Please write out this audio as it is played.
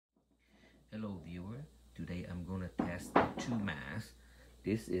Hello viewer, today I'm going to test two masks.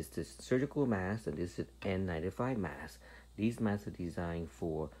 This is the surgical mask and this is N95 mask. These masks are designed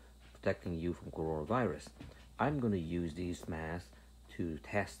for protecting you from coronavirus. I'm going to use these masks to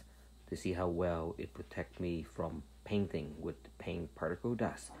test to see how well it protects me from painting with paint particle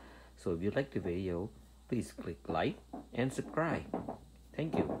dust. So if you like the video, please click like and subscribe.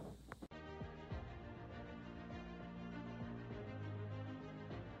 Thank you.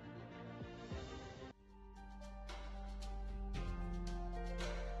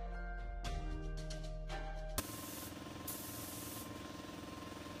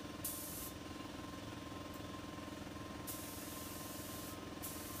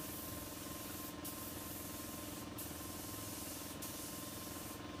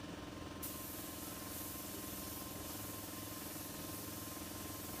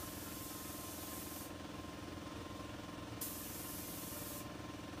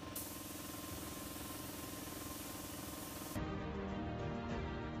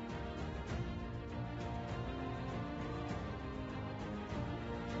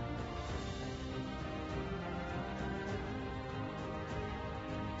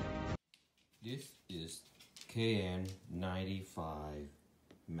 This is KN95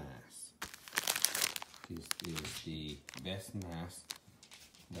 mask. This is the best mask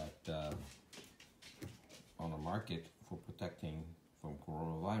that on the market for protecting from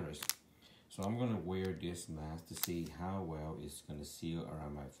coronavirus. So I'm gonna wear this mask to see how well it's gonna seal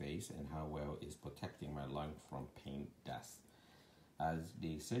around my face and how well it's protecting my lung from paint dust. As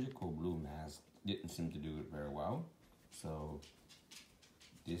the surgical blue mask didn't seem to do it very well, so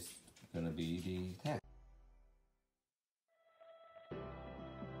this gonna be the test.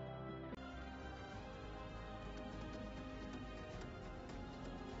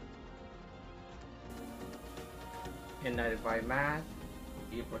 N95 mask,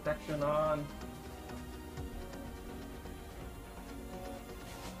 ear protection on,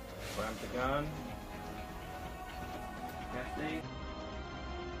 clamp the gun, testing.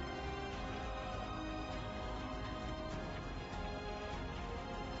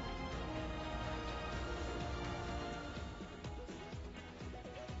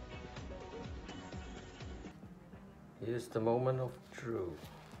 Here's the moment of truth.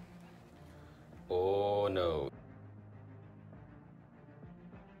 Oh no.